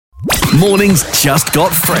Mornings just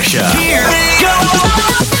got fresher. Here we go.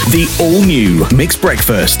 The all-new Mixed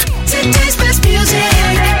Breakfast. Today's best music.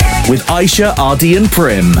 With Aishah, Ardy and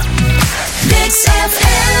Prem. Mix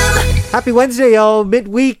FM. Happy Wednesday, y'all.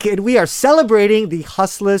 Midweek, and we are celebrating the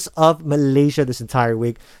hustlers of Malaysia this entire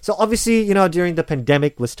week. So obviously, during the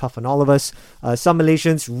pandemic was tough on all of us. Some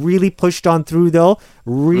Malaysians really pushed on through though,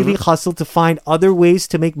 really hustled to find other ways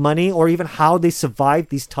to make money or even how they survived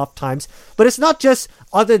these tough times. But it's not just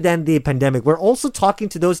other than the pandemic. We're also talking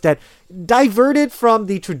to those that diverted from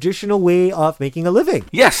the traditional way of making a living.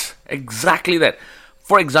 Yes, exactly that.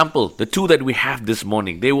 For example, the two that we have this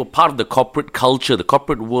morning, they were part of the corporate culture, the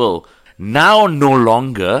corporate world. Now no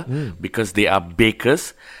longer, because they are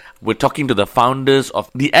bakers. We're talking to the founders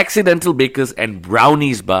of the Accidental Bakers and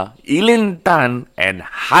Brownies Bar, Ee-Lyn Tan and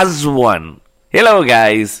Hazwan. Hello,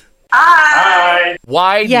 guys. Hi.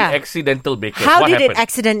 Why the Accidental Bakers? How what did happened? it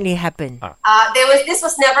accidentally happen? This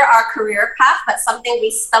was never our career path, but something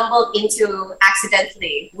we stumbled into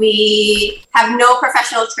accidentally. We have no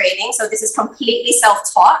professional training, so this is completely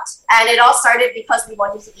self-taught. And it all started because we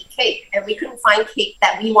wanted to eat cake, and we couldn't find cake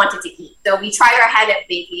that we wanted to eat. So we tried our hand at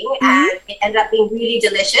baking, and it ended up being really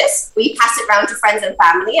delicious. We passed it around to friends and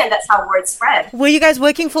family, and that's how word spread. Were you guys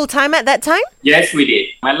working full-time at that time? Yes, we did.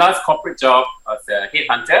 My last corporate job was a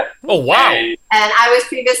headhunter. Oh, wow. And I was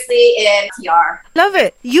previously in PR. Love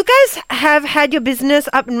it. You guys have had your business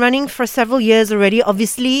up and running for several years already,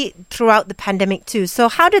 obviously throughout the pandemic too. So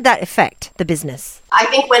how did that affect the business? I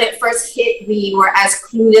think when it first hit, we were as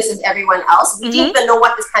clueless as everyone else. We didn't even know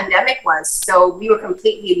what this pandemic was, so we were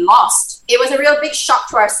completely lost. It was a real big shock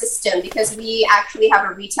to our system because we actually have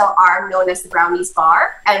a retail arm known as the Brownies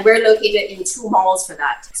Bar, and we're located in 2 malls for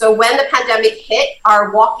that. So when the pandemic hit,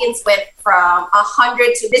 our walk-ins went from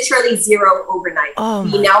 100 to literally 0 overnight.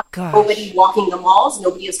 We now have nobody walking the malls.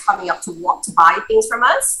 Nobody was coming up to buy things from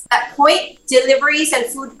us. At that point, deliveries and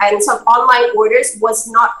food and some online orders was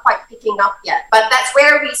not quite picking up yet. But that's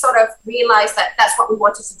where we sort of realized that that's what we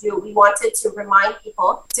wanted to do. We wanted to remind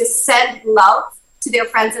people to send love to their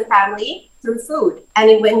friends and family through food.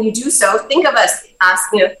 And when you do so, think of us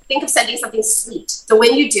think of sending something sweet. So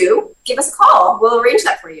when you do, give us a call. We'll arrange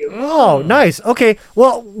that for you. Oh, nice. Okay.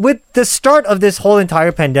 Well, with the start of this whole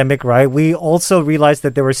entire pandemic, right, we also realized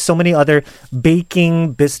that there were so many other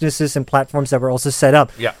baking businesses and platforms that were also set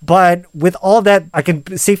up. Yeah. But with all that, I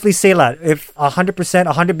can safely say that if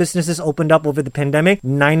 100 businesses opened up over the pandemic,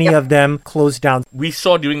 90 of them closed down. We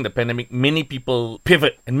saw during the pandemic, many people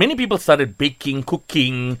pivot and many people started baking,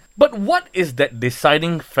 cooking. But what is that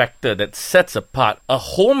deciding factor that sets apart a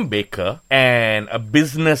home baker and a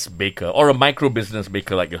business baker or a micro business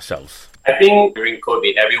baker like yourselves? I think during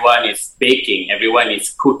COVID, everyone is baking, everyone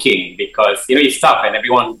is cooking because, it's tough and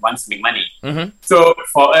everyone wants to make money. So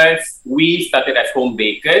for us, we started as home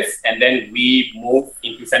bakers and then we moved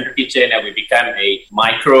into central kitchen and we became a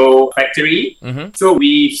micro factory. So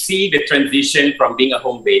we see the transition from being a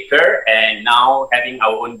home baker and now having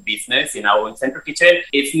our own business in our own central kitchen.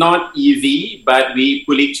 It's not easy, but we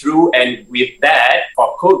pull it through, and with that,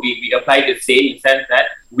 for COVID, we applied the same in the sense that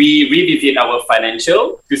we revisit our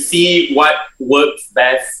financial to see what works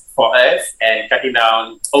best for us and cutting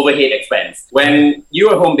down overhead expense. When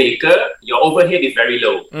you're a home baker, your overhead is very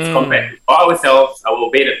low compared to for ourselves. Our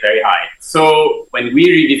overhead is very high. So when we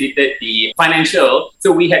revisited the financial,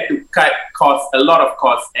 so we had to cut costs, a lot of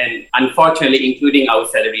costs, and unfortunately including our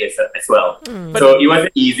salary as well. So it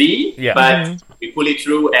wasn't easy, but we pull it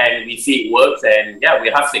through and we see it works, and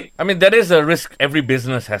we're hustling. I mean, that is a risk every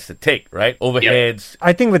business has to take, right? Overheads.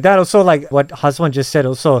 I think with that also, like what Hazwan just said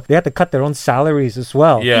also, they had to cut their own salaries as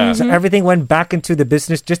well. Yeah. So everything went back into the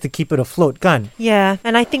business just to keep it afloat. Gun. Yeah,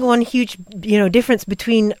 and I think one huge, difference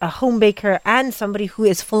between a home baker and somebody who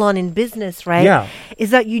is full on in business, right? Yeah. Is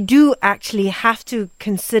that you do actually have to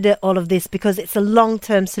consider all of this because it's a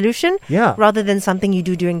long-term solution rather than something you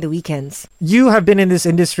do during the weekends. You have been in this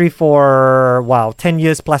industry for 10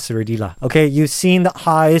 years plus already lah. Okay, you've seen the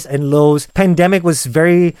highs and lows. Pandemic was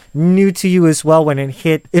very new to you as well when it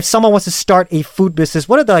hit. If someone wants to start a food business,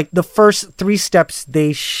 what are the first 3 steps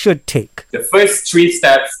they should take? The first 3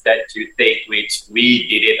 steps that you take, which we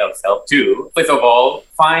did it ourselves too. First of all,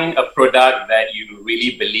 find a product that you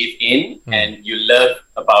really believe in and you love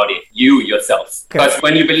about it, you yourself. Because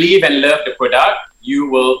when you believe and love the product, you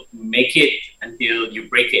will make it until you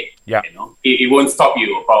break it. Yeah. It won't stop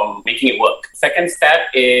you from making it work. Second step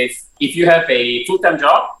is if you have a full-time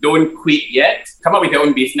job, don't quit yet. Come up with your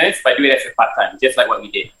own business, but do it as a part-time, just like what we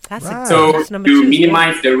did. That's Right. So that's number to 2.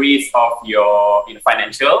 minimize the risk of your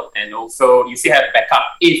financial, and also you still have backup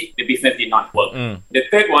if the business did not work. The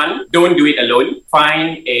third one, don't do it alone.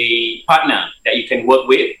 Find a partner that you can work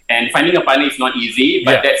with, and finding a partner is not easy,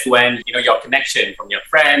 but that's when your connection from your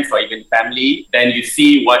friends or even family, then you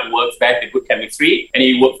see what works best, the good chemistry, and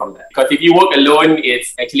you work from there. Because if you work alone,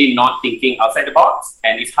 it's actually not thinking outside the box,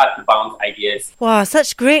 and it's hard to bounce ideas. Wow,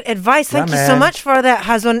 such great advice. Thank you so man. much for that,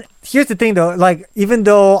 Hazwan. Here's the thing though, like even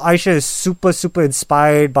though Aishah is super, super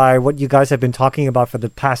inspired by what you guys have been talking about for the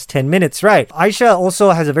past 10 minutes, right? Aishah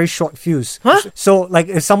also has a very short fuse. Huh? So like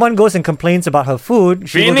if someone goes and complains about her food,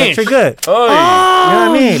 she will get Finish. triggered. Oh, You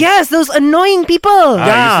know what I mean? Yes, those annoying people.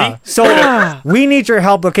 Yeah. you see? So we need your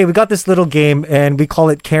help. Okay, we got this little game and we call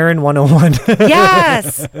it Karen 101.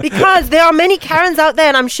 Yes, because there are many Karens out there,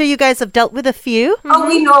 and I'm sure you guys have dealt with a few. Oh,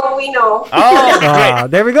 we know. Oh,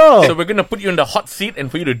 great. There we go. So we're going to put you in the hot seat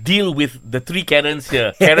and for you to deal with the 3 Karens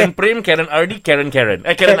here. Karen Prem, Karen Ardi, Karen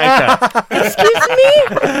Aishah. Excuse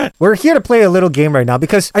me? We're here to play a little game right now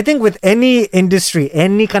because I think with any industry,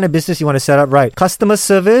 any kind of business you want to set up right, customer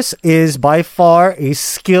service is by far a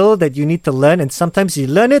skill that you need to learn, and sometimes you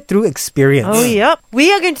learn it through experience. Oh, yep.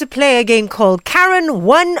 We are going to play a game called Karen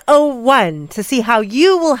 101 to see how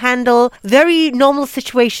you will handle very normal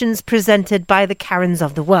situations presented by the Karens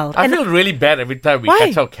of the world. I feel really bad every time we Why?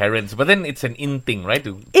 catch out Karens, but then it's an in thing, right?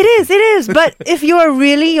 It is. But if your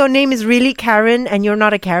name is really Karen and you're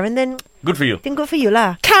not a Karen, then Good for you. good for you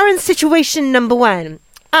lah. Karen situation number 1.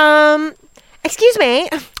 Excuse me.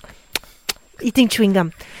 Eating chewing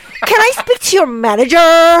gum. Can I speak to your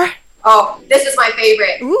manager? Oh, this is my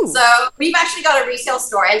favorite. Ooh. So we've actually got a retail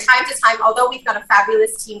store, and time to time, although we've got a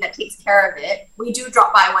fabulous team that takes care of it, we do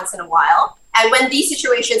drop by once in a while. And when these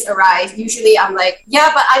situations arise, usually I'm like,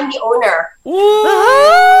 yeah, but I'm the owner.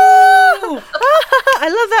 Oh! I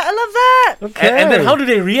love that. Okay. And then how do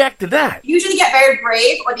they react to that? Usually get very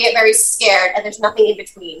brave or they get very scared, and there's nothing in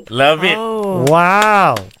between. Love it. Oh.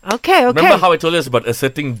 Wow. Okay. Remember how I told us about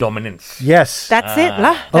asserting dominance? Yes. That's it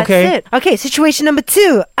lah. That's Okay. it. Okay, situation number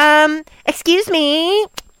 2. Excuse me.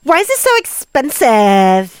 Why is this so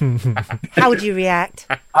expensive? How would you react?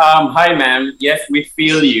 Hi, ma'am. Yes, we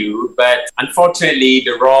feel you, but unfortunately,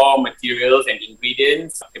 the raw materials and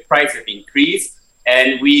ingredients, the price has increased,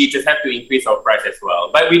 and we just have to increase our price as well.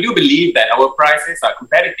 But we do believe that our prices are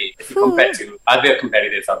competitive as compared to other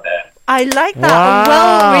competitors out there. I like that. Wow. A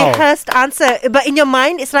well-rehearsed answer. But in your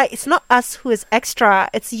mind, it's like, it's not us who is extra.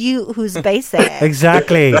 It's you who's basic.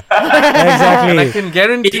 Exactly. And I Exactly. can If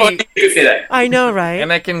guarantee... only you say that. I know, right?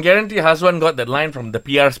 And I can guarantee Hazwan got that line from the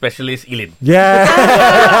PR specialist, Ee-Lyn. Yeah.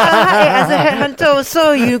 Hey, as a headhunter,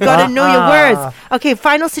 so you gotta know your words. Okay,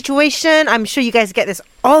 final situation. I'm sure you guys get this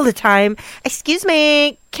all the time. Excuse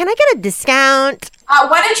me, can I get a discount?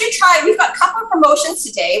 Why don't you try, we've got a couple of promotions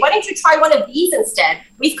today. Why don't you try one of these instead?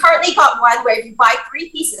 We've currently got one where if you buy 3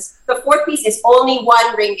 pieces, the 4th piece is only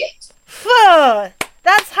 1 ringgit. Phew,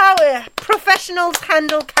 that's how professionals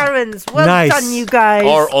handle Karens. Well Nice. done, you guys.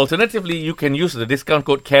 Or alternatively, you can use the discount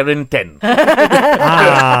code Karen10.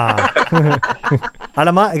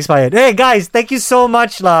 Alamak, expired. Hey guys, thank you so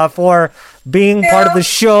much for being part of the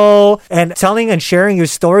show and telling and sharing your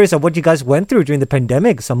stories of what you guys went through during the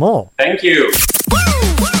pandemic. Some more. Thank you.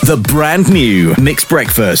 The brand new Mixed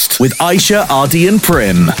Breakfast with Aishah, Ardi and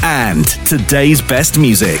Prim, and today's best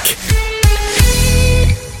music.